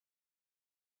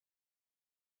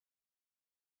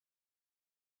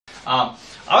I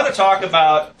want to talk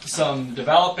about some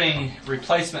developing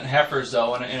replacement heifers,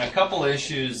 though, and a couple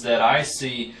issues that I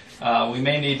see we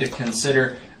may need to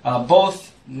consider,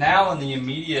 both now in the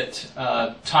immediate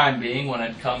time being when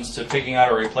it comes to picking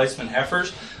out our replacement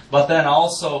heifers, but then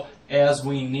also as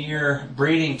we near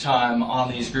breeding time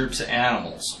on these groups of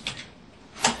animals.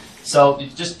 So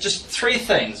just three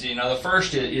things. The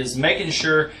first is making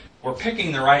sure we're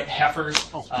picking the right heifers,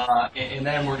 and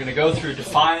then we're going to go through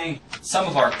defining some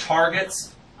of our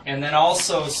targets, and then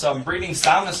also some breeding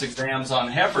soundness exams on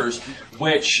heifers,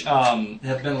 which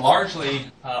have been largely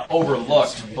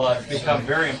overlooked, but become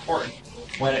very important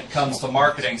when it comes to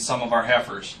marketing some of our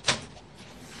heifers.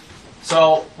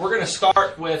 So we're going to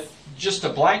start with just a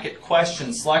blanket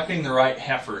question, selecting the right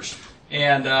heifers.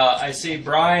 And I see,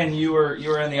 Brian, you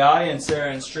were in the audience there,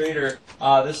 and Strader.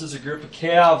 This is a group of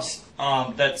calves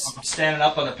that's standing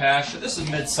up on the pasture. This is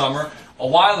midsummer, a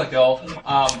while ago.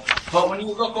 But when you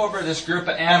look over this group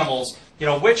of animals,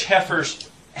 which heifers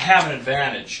have an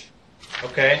advantage?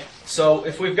 Okay, so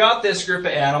if we've got this group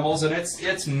of animals, and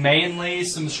it's mainly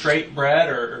some straight bred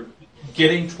or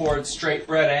getting towards straight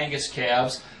bred Angus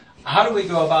calves, how do we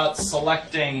go about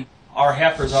selecting our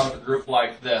heifers out of a group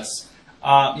like this?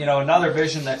 Another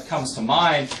vision that comes to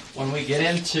mind when we get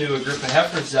into a group of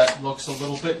heifers that looks a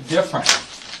little bit different.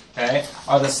 Okay,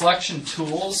 are the selection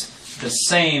tools the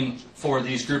same for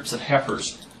these groups of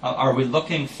heifers? Are we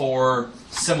looking for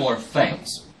similar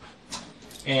things?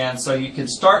 And so you can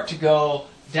start to go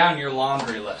down your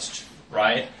laundry list,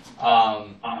 right?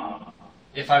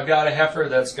 If I've got a heifer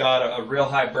that's got a real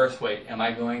high birth weight, am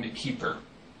I going to keep her?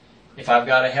 If I've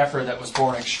got a heifer that was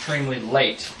born extremely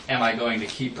late, am I going to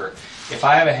keep her? If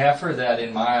I have a heifer that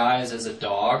in my eyes is a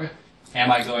dog, am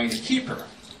I going to keep her?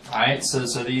 Right? So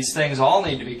these things all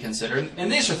need to be considered. And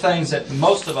these are things that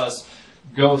most of us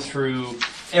go through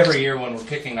every year when we're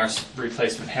picking our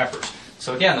replacement heifers.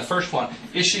 So again, the first one,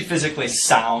 is she physically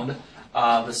sound?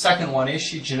 The second one, is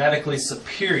she genetically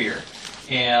superior?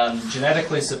 And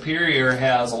genetically superior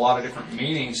has a lot of different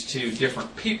meanings to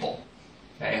different people.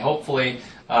 Okay, hopefully,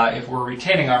 if we're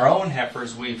retaining our own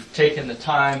heifers, we've taken the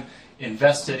time,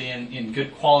 invested in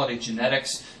good quality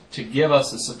genetics to give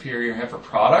us a superior heifer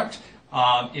product.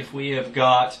 If we have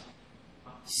got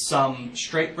some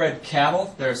straight bred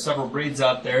cattle, there are several breeds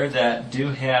out there that do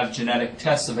have genetic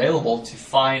tests available to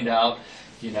find out,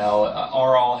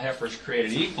 are all heifers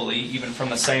created equally, even from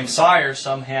the same sire?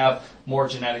 Some have more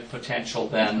genetic potential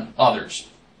than others.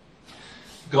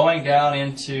 Going down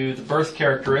into the birth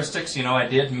characteristics, I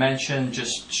did mention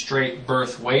just straight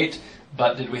birth weight,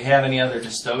 but did we have any other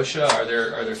dystocia? Are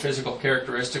there physical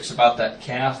characteristics about that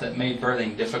calf that made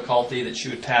birthing difficulty that she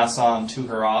would pass on to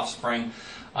her offspring?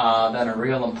 Then a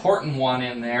real important one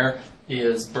in there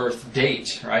is birth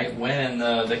date, right? When in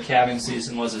the calving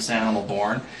season was this animal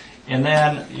born? And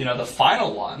then, the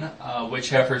final one, which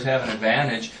heifers have an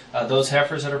advantage, those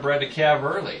heifers that are bred to calve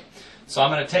early. So I'm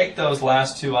going to take those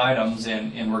last two items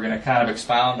and we're going to kind of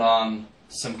expound on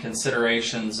some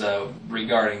considerations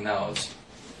regarding those.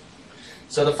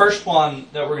 So the first one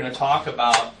that we're going to talk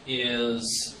about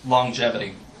is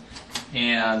longevity.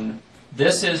 And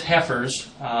this is heifers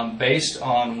based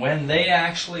on when they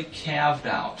actually calved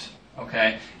out,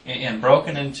 okay, and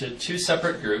broken into two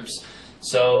separate groups.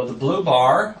 So the blue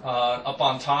bar up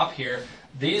on top here,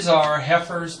 these are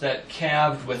heifers that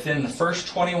calved within the first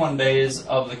 21 days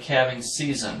of the calving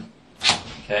season.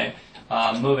 Okay,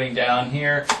 moving down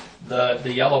here, the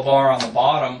yellow bar on the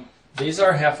bottom, these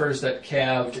are heifers that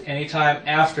calved anytime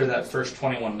after that first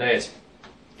 21 days.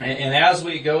 And as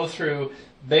we go through,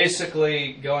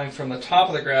 basically going from the top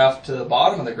of the graph to the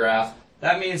bottom of the graph,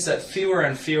 that means that fewer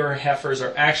and fewer heifers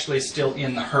are actually still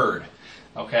in the herd.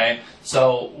 Okay,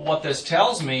 so what this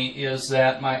tells me is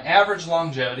that my average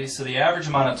longevity, so the average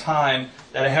amount of time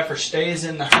that a heifer stays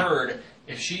in the herd,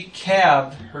 if she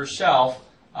calved herself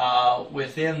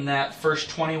within that first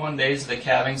 21 days of the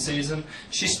calving season,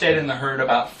 she stayed in the herd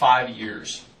about 5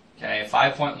 years, okay,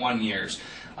 5.1 years.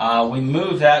 We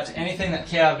moved that to anything that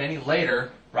calved any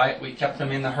later, right? We kept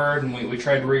them in the herd and we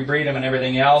tried to rebreed them and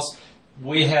everything else.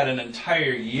 We had an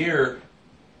entire year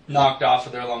knocked off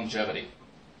of their longevity.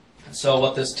 So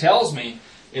what this tells me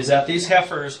is that these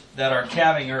heifers that are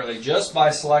calving early, just by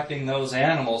selecting those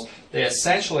animals, they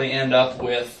essentially end up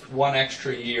with 1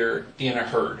 extra year in a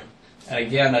herd. And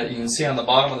again, you can see on the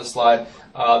bottom of the slide,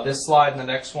 this slide and the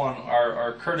next one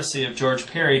are courtesy of George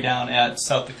Perry down at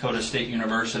South Dakota State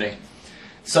University.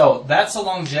 So that's a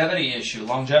longevity issue,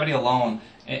 longevity alone.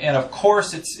 And of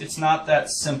course, it's not that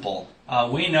simple.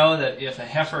 We know that if a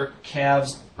heifer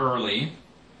calves early,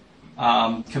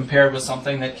 compared with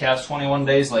something that calves 21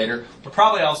 days later. We're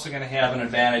probably also going to have an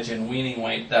advantage in weaning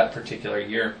weight that particular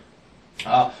year.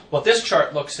 What this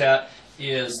chart looks at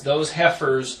is those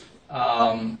heifers,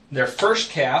 their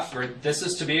first calf, or this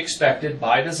is to be expected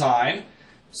by design.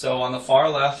 So on the far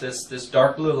left, this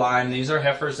dark blue line, these are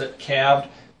heifers that calved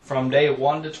from day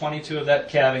 1 to 22 of that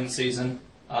calving season,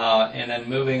 and then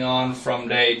moving on from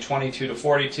day 22 to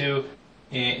 42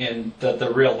 in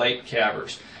the real late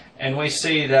calvers. And we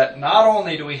see that not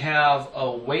only do we have a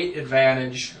weight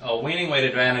advantage, a weaning weight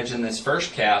advantage in this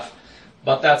first calf,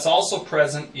 but that's also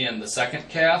present in the second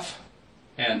calf,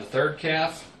 and the third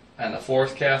calf, and the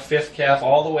fourth calf, fifth calf,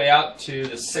 all the way out to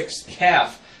the sixth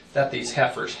calf that these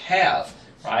heifers have,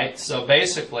 right? So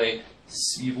basically,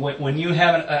 when you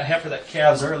have a heifer that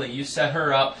calves early, you set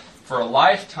her up for a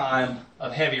lifetime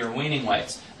of heavier weaning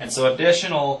weights. And so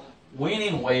additional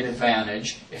weaning weight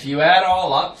advantage, if you add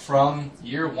all up from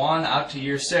year 1 out to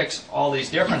year 6, all these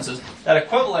differences, that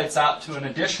equivalates out to an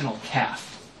additional calf.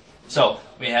 So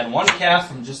we had one calf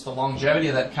from just the longevity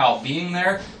of that cow being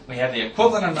there. We have the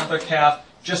equivalent of another calf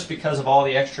just because of all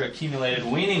the extra accumulated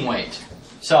weaning weight.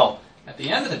 So at the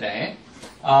end of the day,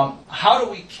 how do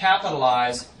we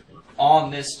capitalize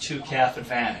on this 2-calf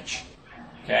advantage?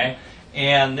 Okay,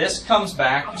 and this comes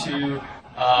back to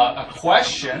a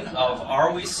question of,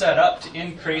 are we set up to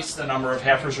increase the number of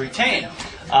heifers retained?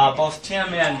 Both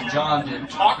Tim and John did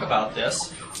talk about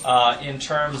this in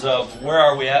terms of where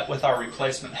are we at with our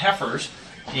replacement heifers,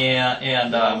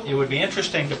 and it would be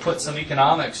interesting to put some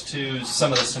economics to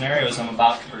some of the scenarios I'm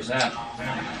about to present.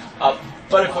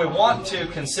 But if we want to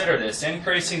consider this,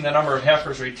 increasing the number of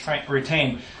heifers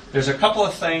retained, there's a couple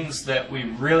of things that we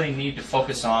really need to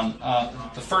focus on.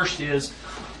 The first is,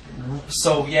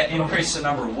 increase the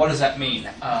number. What does that mean?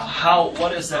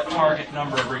 What does that target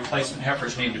number of replacement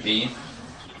heifers need to be?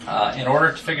 In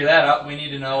order to figure that out, we need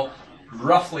to know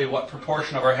roughly what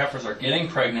proportion of our heifers are getting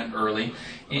pregnant early,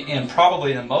 and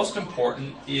probably the most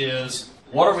important is,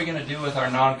 what are we going to do with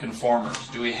our non-conformers?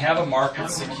 Do we have a market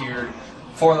secured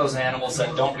for those animals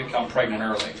that don't become pregnant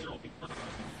early?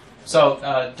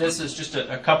 So this is just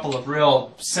a couple of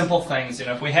real simple things. You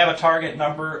know, if we have a target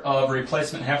number of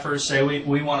replacement heifers, say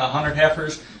we want 100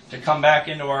 heifers to come back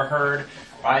into our herd,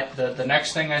 right? The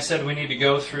next thing I said we need to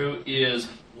go through is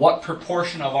what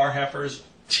proportion of our heifers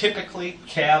typically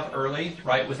calve early,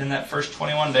 right, within that first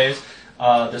 21 days.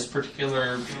 This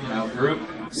particular group,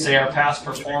 say our past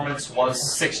performance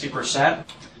was 60%.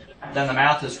 Then the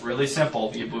math is really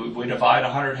simple. We divide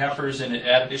 100 heifers and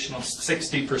add additional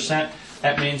 60%.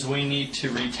 That means we need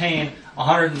to retain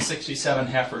 167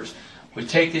 heifers. We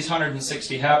take these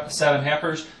 167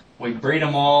 heifers, we breed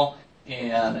them all,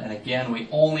 and again, we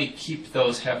only keep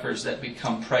those heifers that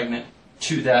become pregnant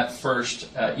to that first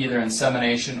either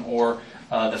insemination or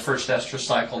the first estrus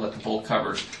cycle that the bull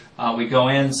covers. We go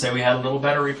in, say we had a little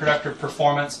better reproductive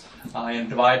performance, and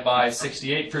divide by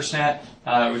 68%.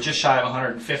 We're just shy of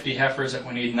 150 heifers that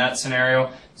we need in that scenario.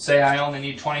 Say I only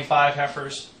need 25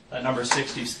 heifers, that number is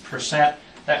 60%.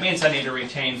 That means I need to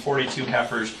retain 42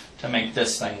 heifers to make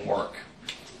this thing work.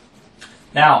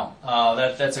 Now,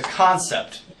 that's a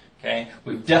concept. Okay,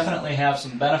 we definitely have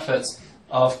some benefits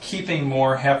of keeping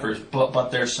more heifers, but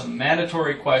there's some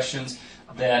mandatory questions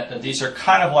that these are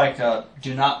kind of like a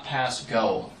do not pass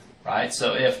go, right?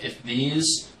 So if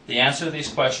the answer to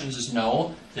these questions is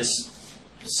no, this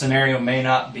scenario may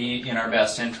not be in our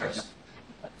best interest.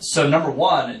 So number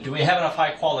one, do we have enough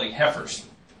high quality heifers?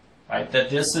 Right? That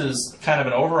this is kind of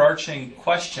an overarching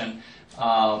question.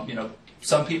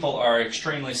 Some people are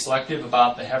extremely selective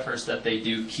about the heifers that they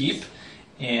do keep,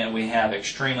 and we have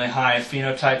extremely high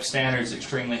phenotype standards,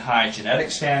 extremely high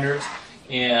genetic standards.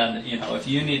 And if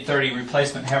you need 30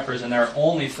 replacement heifers and there are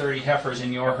only 30 heifers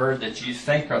in your herd that you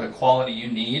think are the quality you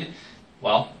need,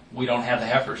 well, we don't have the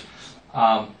heifers.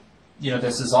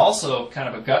 This is also kind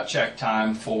of a gut check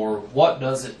time for what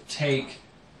does it take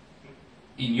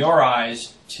in your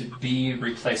eyes to be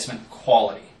replacement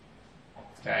quality.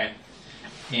 Okay,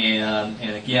 and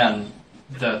again,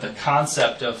 the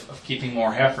concept of keeping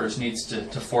more heifers needs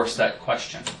to force that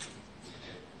question.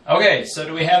 Okay, so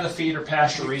do we have the feed or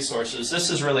pasture resources? This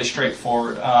is really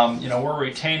straightforward. We're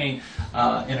retaining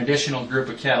an additional group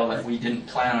of cattle that we didn't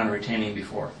plan on retaining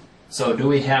before. So do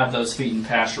we have those feed and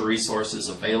pasture resources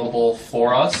available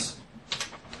for us?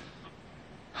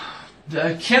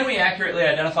 Can we accurately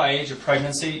identify age of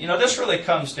pregnancy? This really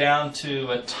comes down to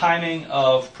a timing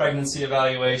of pregnancy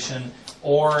evaluation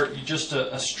or just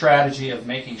a strategy of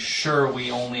making sure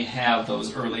we only have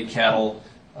those early cattle,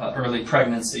 early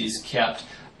pregnancies kept.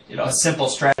 A simple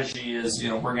strategy is,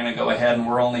 we're going to go ahead and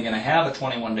we're only going to have a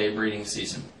 21-day breeding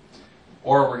season.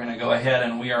 or we're going to go ahead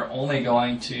and we are only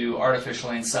going to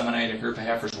artificially inseminate a group of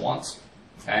heifers once.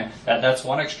 Okay, that's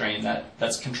one extreme.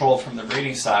 That's controlled from the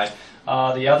breeding side.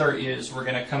 The other is we're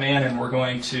going to come in and we're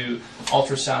going to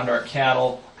ultrasound our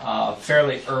cattle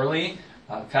fairly early,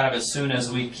 kind of as soon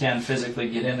as we can physically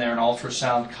get in there and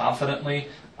ultrasound confidently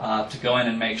to go in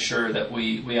and make sure that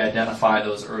we identify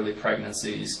those early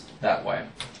pregnancies that way.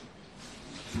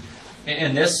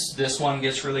 And this one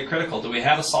gets really critical. Do we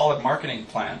have a solid marketing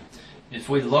plan? If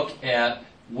we look at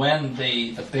when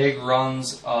the big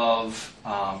runs of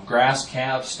grass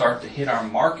calves start to hit our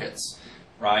markets,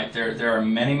 right, there are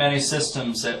many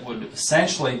systems that would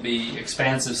essentially be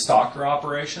expansive stocker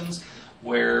operations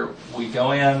where we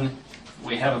go in,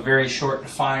 we have a very short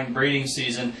defined breeding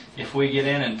season. If we get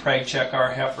in and preg check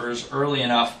our heifers early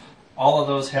enough, all of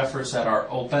those heifers that are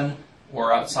open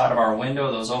or outside of our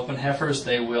window, those open heifers,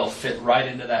 they will fit right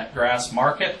into that grass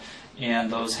market.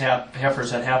 And those heifers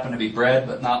that happen to be bred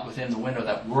but not within the window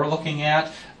that we're looking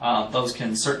at, those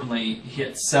can certainly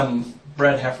hit some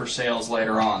bred heifer sales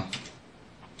later on.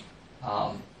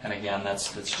 And again,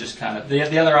 that's just kind of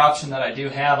the other option that I do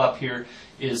have up here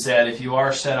is that if you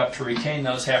are set up to retain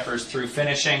those heifers through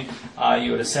finishing,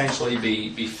 you would essentially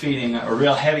be feeding a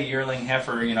real heavy yearling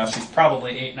heifer. You know, she's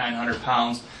probably 800-900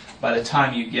 pounds by the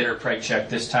time you get her preg checked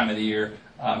this time of the year.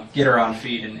 Get her on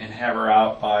feed and have her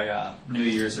out by New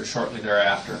Year's or shortly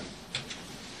thereafter.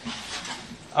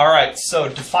 All right, so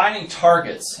defining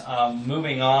targets.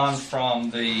 Moving on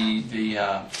from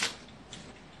the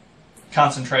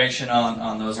concentration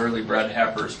on those early bred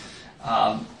heifers.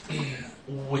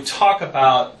 We talk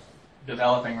about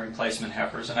developing replacement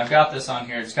heifers, and I've got this on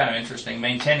here. It's kind of interesting.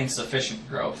 Maintaining sufficient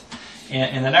growth.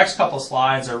 And the next couple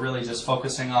slides are really just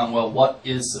focusing on, well, what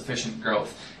is sufficient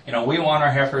growth? You know, we want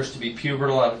our heifers to be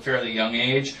pubertal at a fairly young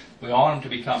age. We want them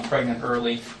to become pregnant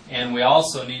early, and we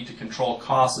also need to control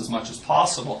costs as much as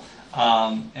possible.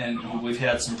 And we've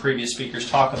had some previous speakers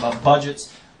talk about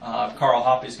budgets. Carl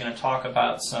Dahlen is going to talk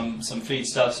about some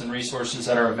feedstuffs and resources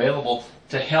that are available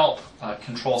to help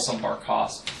control some of our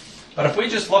costs. But if we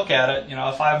just look at it, you know,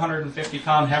 a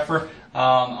 550-pound heifer,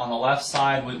 on the left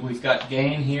side, we've got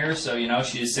gain here, so you know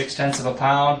she's 0.6 of a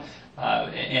pound.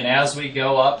 And as we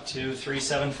go up to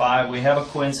 375, we have a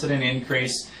coincident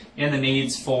increase in the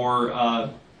needs for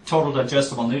total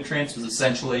digestible nutrients, which is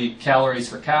essentially calories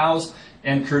for cows,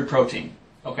 and crude protein.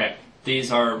 Okay,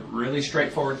 these are really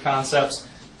straightforward concepts.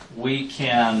 We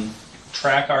can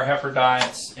track our heifer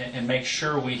diets and make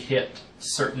sure we hit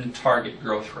certain target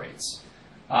growth rates.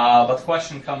 But the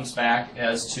question comes back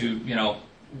as to, you know,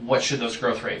 what should those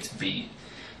growth rates be?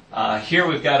 Here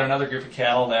we've got another group of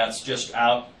cattle that's just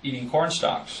out eating corn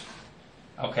stalks.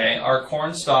 Okay, are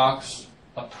corn stalks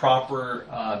a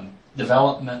proper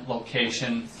development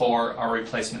location for our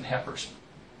replacement heifers?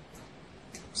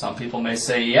 Some people may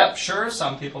say, yep, sure.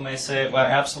 Some people may say, well,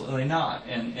 absolutely not.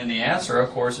 And the answer, of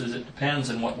course, is it depends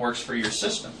on what works for your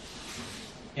system.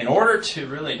 In order to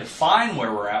really define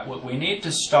where we're at, we need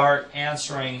to start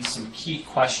answering some key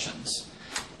questions.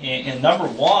 And number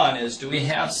one is, do we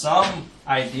have some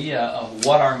idea of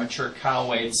what our mature cow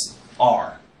weights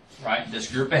are, right?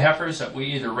 This group of heifers that we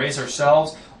either raise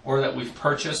ourselves or that we've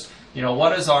purchased, you know,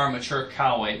 what is our mature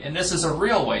cow weight? And this is a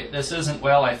real weight. This isn't,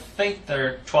 well, I think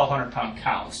they're 1,200-pound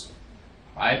cows,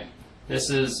 right? This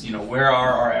is, you know, where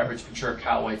are our average mature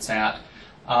cow weights at?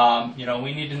 You know,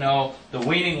 we need to know the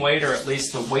weaning weight, or at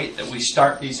least the weight that we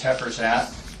start these heifers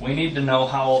at. We need to know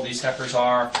how old these heifers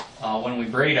are when we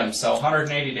breed them. So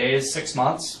 180 days, 6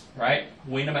 months, right?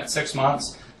 Wean them at 6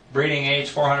 months. Breeding age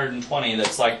 420,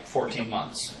 that's like 14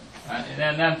 months.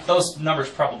 And then those numbers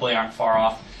probably aren't far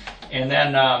off. And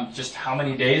then just how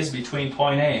many days between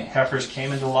point A? Heifers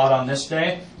came into the lot on this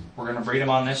day. We're going to breed them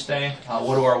on this day.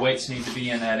 What do our weights need to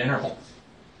be in that interval?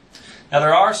 Now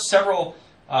there are several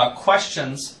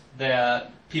questions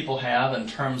that people have in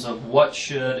terms of what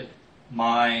should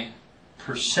my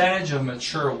percentage of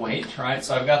mature weight, right?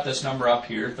 So I've got this number up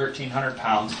here, 1,300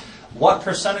 pounds. What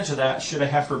percentage of that should a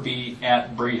heifer be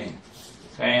at breeding?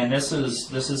 Okay, and this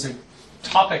is a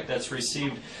topic that's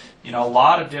received, you know, a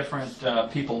lot of different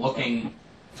people looking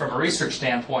from a research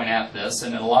standpoint at this,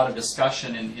 and a lot of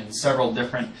discussion in several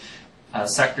different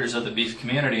sectors of the beef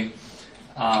community.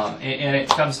 And it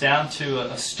comes down to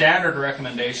a standard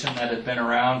recommendation that had been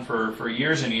around for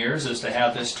years and years, is to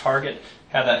have this target,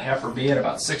 have that heifer be at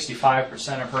about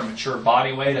 65% of her mature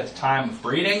body weight at the time of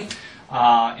breeding.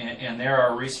 And there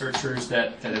are researchers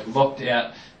that have looked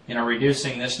at, you know,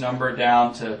 reducing this number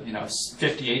down to, you know,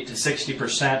 58 to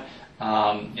 60%,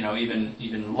 you know,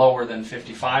 even lower than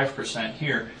 55%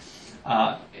 here.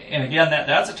 And again,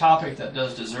 that's a topic that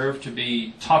does deserve to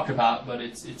be talked about, but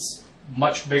it's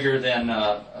much bigger than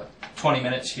 20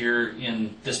 minutes here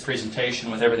in this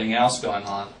presentation with everything else going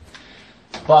on.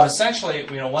 But essentially,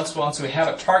 once we have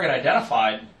a target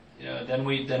identified, then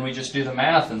we just do the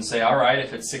math and say, all right,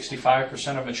 if it's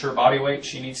 65% of mature body weight,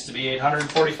 she needs to be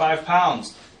 845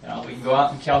 pounds. We can go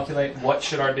out and calculate what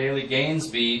should our daily gains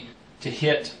be to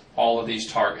hit all of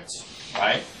these targets,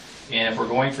 right? And if we're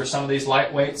going for some of these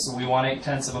lightweights, we want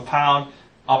 0.8 of a pound.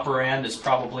 Upper end is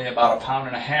probably about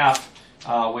 1.5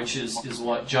 pounds, which is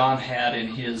what John had in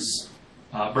his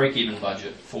break-even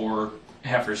budget for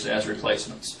heifers as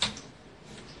replacements.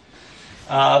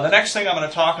 The next thing I'm going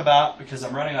to talk about, because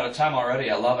I'm running out of time already,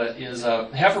 I love it, is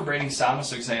heifer breeding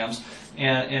soundness exams.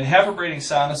 And heifer breeding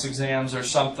soundness exams are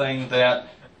something that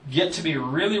get to be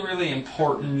really, really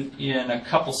important in a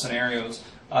couple scenarios.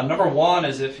 Number one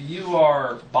is if you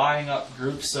are buying up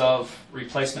groups of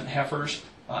replacement heifers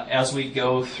as we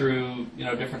go through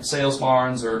different sales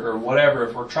barns or whatever,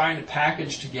 if we're trying to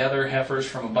package together heifers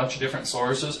from a bunch of different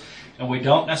sources and we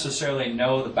don't necessarily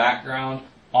know the background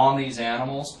on these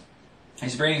animals,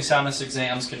 these breeding soundness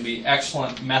exams can be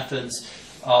excellent methods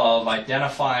of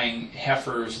identifying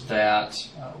heifers that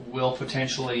will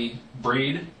potentially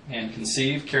breed and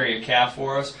conceive, carry a calf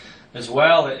for us, as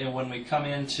well. And when we come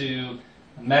into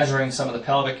measuring some of the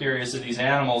pelvic areas of these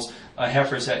animals,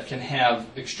 heifers that can have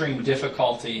extreme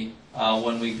difficulty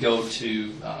when we go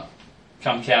to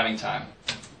come calving time.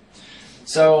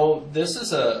 So this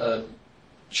is a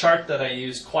chart that I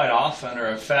use quite often, or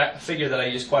a figure that I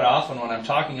use quite often when I'm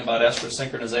talking about estrus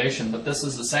synchronization, but this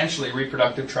is essentially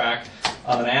reproductive tract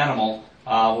of an animal.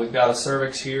 We've got a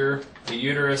cervix here, the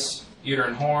uterus,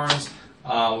 uterine horns,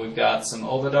 we've got some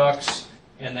oviducts,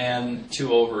 and then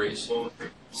 2 ovaries.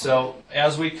 So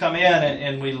as we come in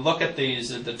and we look at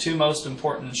these, the 2 most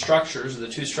important structures, the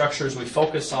 2 structures we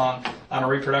focus on a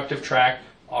reproductive tract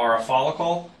are a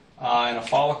follicle, and a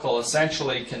follicle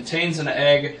essentially contains an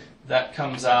egg that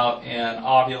comes out and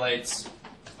ovulates.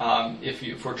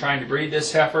 If we're trying to breed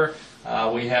this heifer,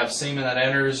 we have semen that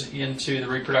enters into the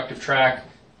reproductive tract,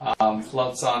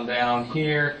 floats on down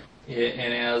here,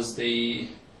 and as the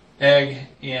egg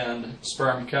and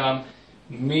sperm come,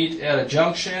 meet at a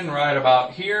junction right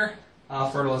about here,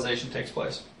 fertilization takes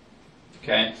place.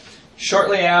 Okay.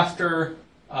 Shortly after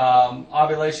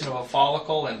ovulation of a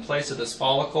follicle, in place of this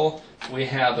follicle, we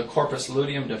have the corpus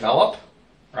luteum develop.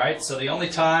 Right? So the only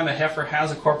time a heifer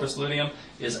has a corpus luteum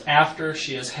is after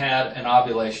she has had an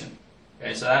ovulation.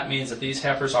 Okay, so that means that these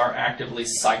heifers are actively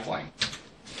cycling.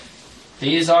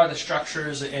 These are the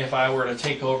structures, if I were to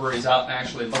take ovaries out and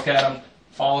actually look at them.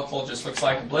 Follicle just looks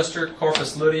like a blister.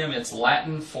 Corpus luteum, it's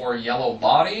Latin for yellow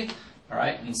body. All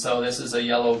right, and so this is a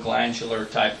yellow glandular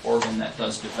type organ that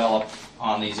does develop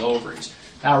on these ovaries.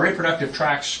 Now, a reproductive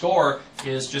tract score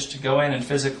is just to go in and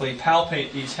physically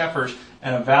palpate these heifers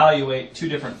and evaluate 2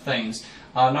 different things.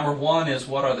 Number 1 is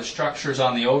what are the structures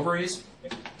on the ovaries,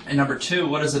 and number 2,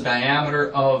 what is the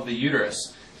diameter of the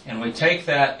uterus. And we take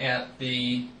that at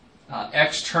the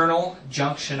external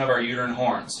junction of our uterine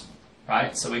horns.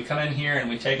 Right? So we come in here and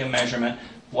we take a measurement.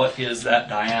 What is that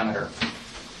diameter?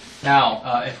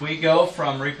 Now, if we go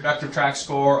from reproductive tract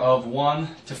score of 1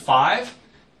 to 5,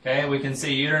 okay, we can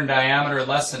see uterine diameter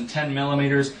less than 10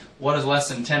 millimeters. What is less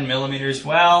than 10 millimeters?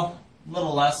 Well, a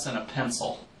little less than a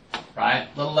pencil, right?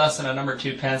 A little less than a number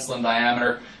 2 pencil in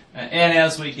diameter. And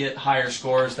as we get higher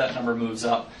scores, that number moves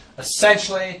up.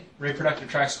 Essentially, reproductive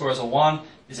tract score as a 1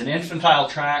 is an infantile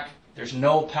tract. There's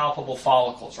no palpable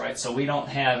follicles, right? So we don't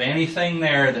have anything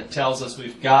there that tells us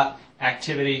we've got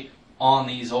activity on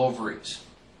these ovaries.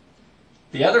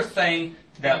 The other thing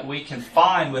that we can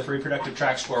find with reproductive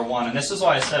tract score 1, and this is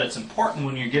why I said it's important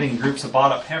when you're getting groups of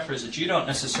bought-up heifers that you don't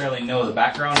necessarily know the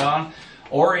background on,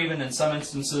 or even in some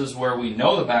instances where we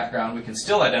know the background, we can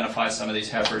still identify some of these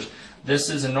heifers. This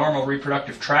is a normal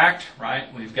reproductive tract,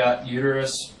 right? We've got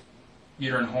uterus,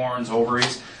 uterine horns,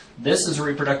 ovaries. This is a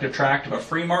reproductive tract of a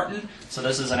free marten. So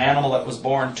this is an animal that was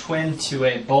born twin to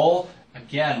a bull.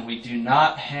 Again, we do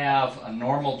not have a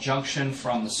normal junction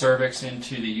from the cervix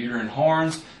into the uterine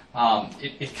horns.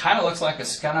 It kind of looks like a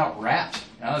skun-out rat.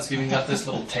 It's even got this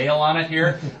little tail on it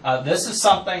here. This is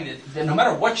something that no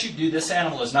matter what you do, this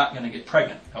animal is not going to get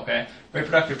pregnant. Okay,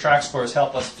 reproductive tract scores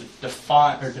help us to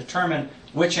define or determine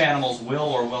which animals will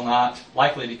or will not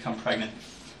likely become pregnant.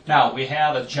 Now we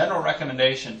have a general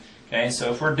recommendation. Okay,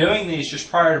 so if we're doing these just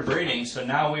prior to breeding, so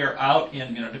now we are out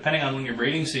in, depending on when your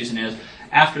breeding season is,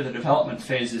 after the development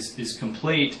phase is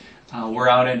complete, we're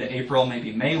out into April,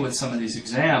 maybe May with some of these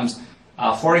exams.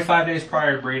 45 days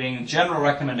prior to breeding, general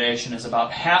recommendation is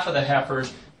about half of the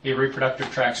heifers get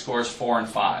reproductive tract scores 4 and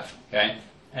 5. Okay,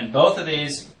 and both of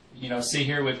these, see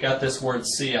here we've got this word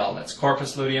CL, that's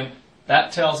corpus luteum.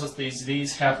 That tells us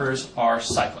these heifers are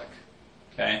cyclic.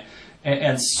 Okay,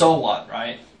 and so what,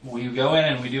 right? We go in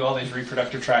and we do all these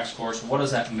reproductive tract scores. What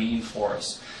does that mean for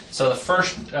us? So the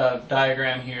first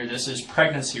diagram here, this is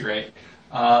pregnancy rate.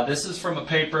 This is from a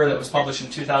paper that was published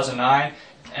in 2009.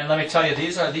 And let me tell you,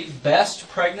 these are the best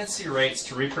pregnancy rates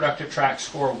to reproductive tract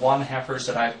score 1 heifers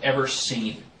that I've ever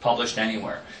seen published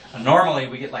anywhere. And normally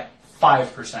we get like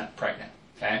 5% pregnant.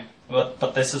 Okay,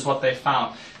 but this is what they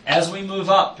found. As we move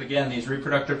up, again, these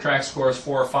reproductive tract scores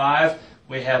 4 or 5,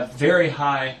 we have very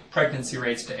high pregnancy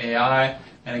rates to AI.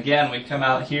 And again, we come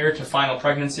out here to final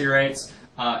pregnancy rates.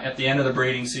 At the end of the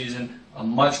breeding season, a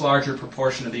much larger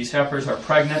proportion of these heifers are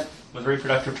pregnant with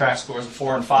reproductive tract scores of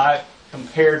 4 and 5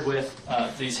 compared with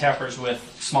these heifers with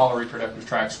smaller reproductive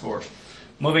tract scores.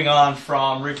 Moving on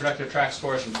from reproductive tract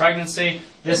scores in pregnancy,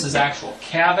 this is actual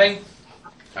calving.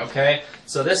 Okay,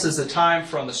 so this is the time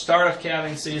from the start of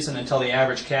calving season until the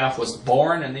average calf was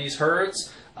born in these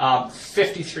herds,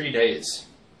 53 days.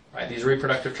 Right, these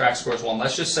reproductive tract scores 1.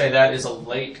 Let's just say that is a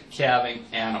late calving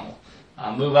animal.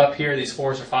 Move up here, these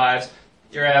 4s or 5s,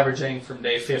 you're averaging from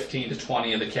day 15 to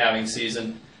 20 of the calving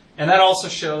season. And that also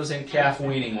shows in calf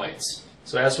weaning weights.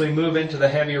 So as we move into the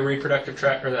heavier reproductive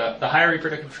tract, or the higher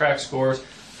reproductive tract scores,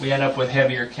 we end up with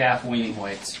heavier calf weaning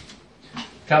weights.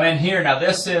 Come in here, now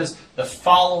this is the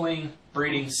following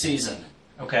breeding season.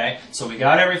 Okay, so we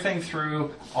got everything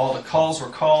through, all the culls were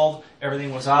culled,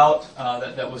 everything was out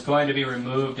that was going to be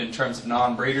removed in terms of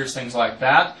non-breeders, things like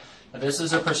that. This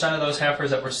is a percent of those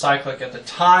heifers that were cyclic at the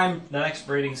time the next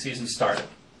breeding season started.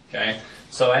 Okay,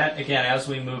 so again, as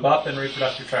we move up in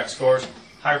reproductive tract scores,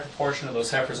 higher proportion of those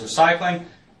heifers are cycling.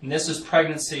 And this is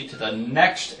pregnancy to the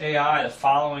next AI the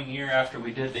following year after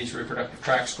we did these reproductive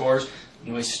tract scores.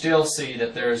 And we still see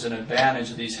that there is an advantage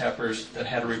of these heifers that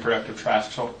had reproductive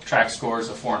tract scores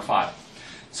of 4 and 5.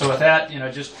 So with that,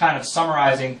 just kind of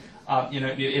summarizing,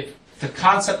 if the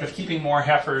concept of keeping more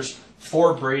heifers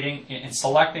for breeding and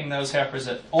selecting those heifers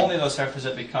only those heifers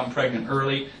that become pregnant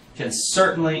early can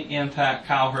certainly impact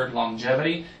cow herd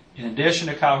longevity. In addition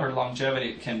to cow herd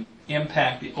longevity, it can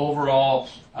impact the overall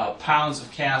pounds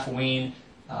of calf wean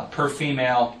per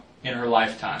female in her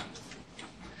lifetime.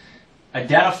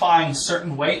 Identifying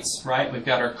certain weights, right? We've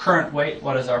got our current weight,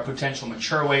 what is our potential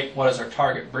mature weight, what is our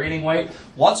target breeding weight.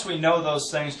 Once we know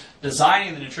those things,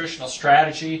 designing the nutritional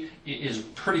strategy is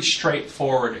pretty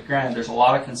straightforward. Granted, there's a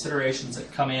lot of considerations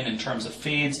that come in terms of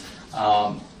feeds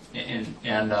and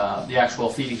the actual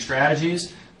feeding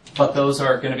strategies, but those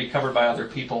are going to be covered by other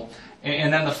people.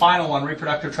 And then the final one,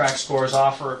 reproductive tract scores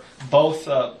offer both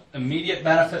immediate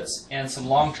benefits and some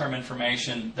long-term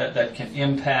information that can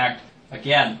impact,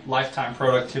 again, lifetime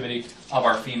productivity of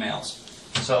our females.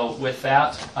 So with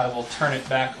that, I will turn it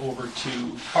back over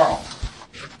to Carl.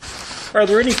 Are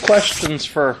there any questions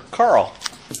for Carl?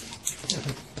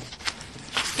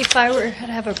 If I were to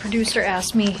have a producer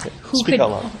ask me Speak out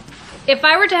loud. If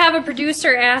I were to have a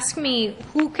producer ask me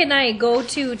who can I go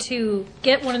to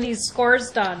get one of these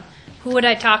scores done, who would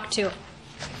I talk to?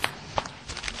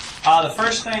 The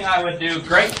first thing I would do,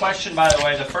 great question by the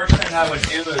way, the first thing I would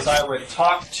do is I would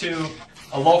talk to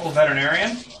a local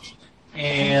veterinarian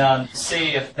and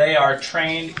see if they are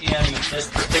trained in this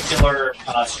particular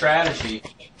strategy.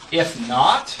 If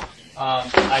not,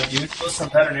 I do know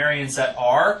some veterinarians that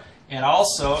are, and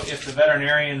also if the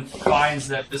veterinarian finds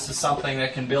that this is something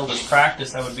that can build his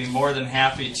practice, I would be more than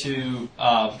happy to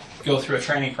go through a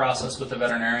training process with the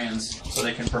veterinarians so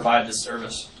they can provide this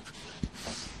service.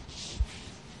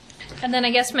 And then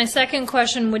I guess my second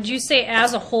question, would you say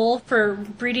as a whole for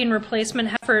breeding replacement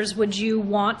heifers, would you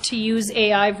want to use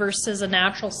AI versus a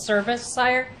natural service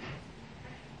sire?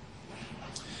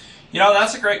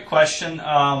 That's a great question.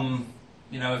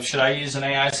 Should I use an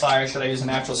AI sire? Should I use a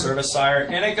natural service sire?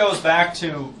 And it goes back to,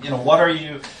 what are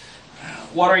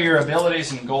your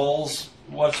abilities and goals?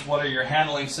 What are your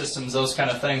handling systems? Those kind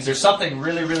of things. There's something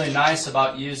really, really nice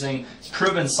about using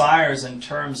proven sires in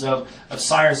terms of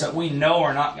sires that we know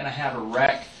are not going to have a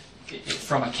wreck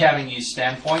from a calving use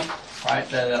standpoint, right?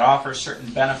 That offers certain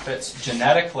benefits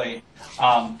genetically.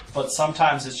 But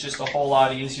sometimes it's just a whole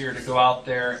lot easier to go out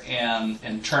there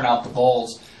and turn out the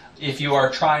bulls. If you are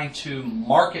trying to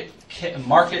market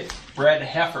bred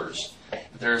heifers,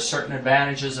 there are certain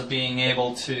advantages of being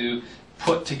able to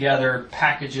put together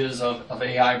packages of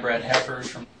AI bred heifers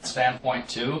from that standpoint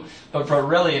too. But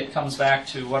really it comes back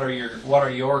to what are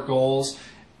your goals,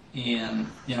 and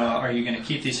are you going to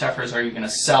keep these heifers, are you going to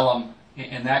sell them,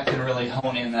 and that can really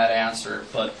hone in that answer.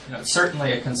 But it's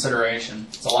certainly a consideration.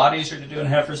 It's a lot easier to do in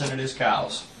heifers than it is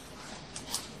cows.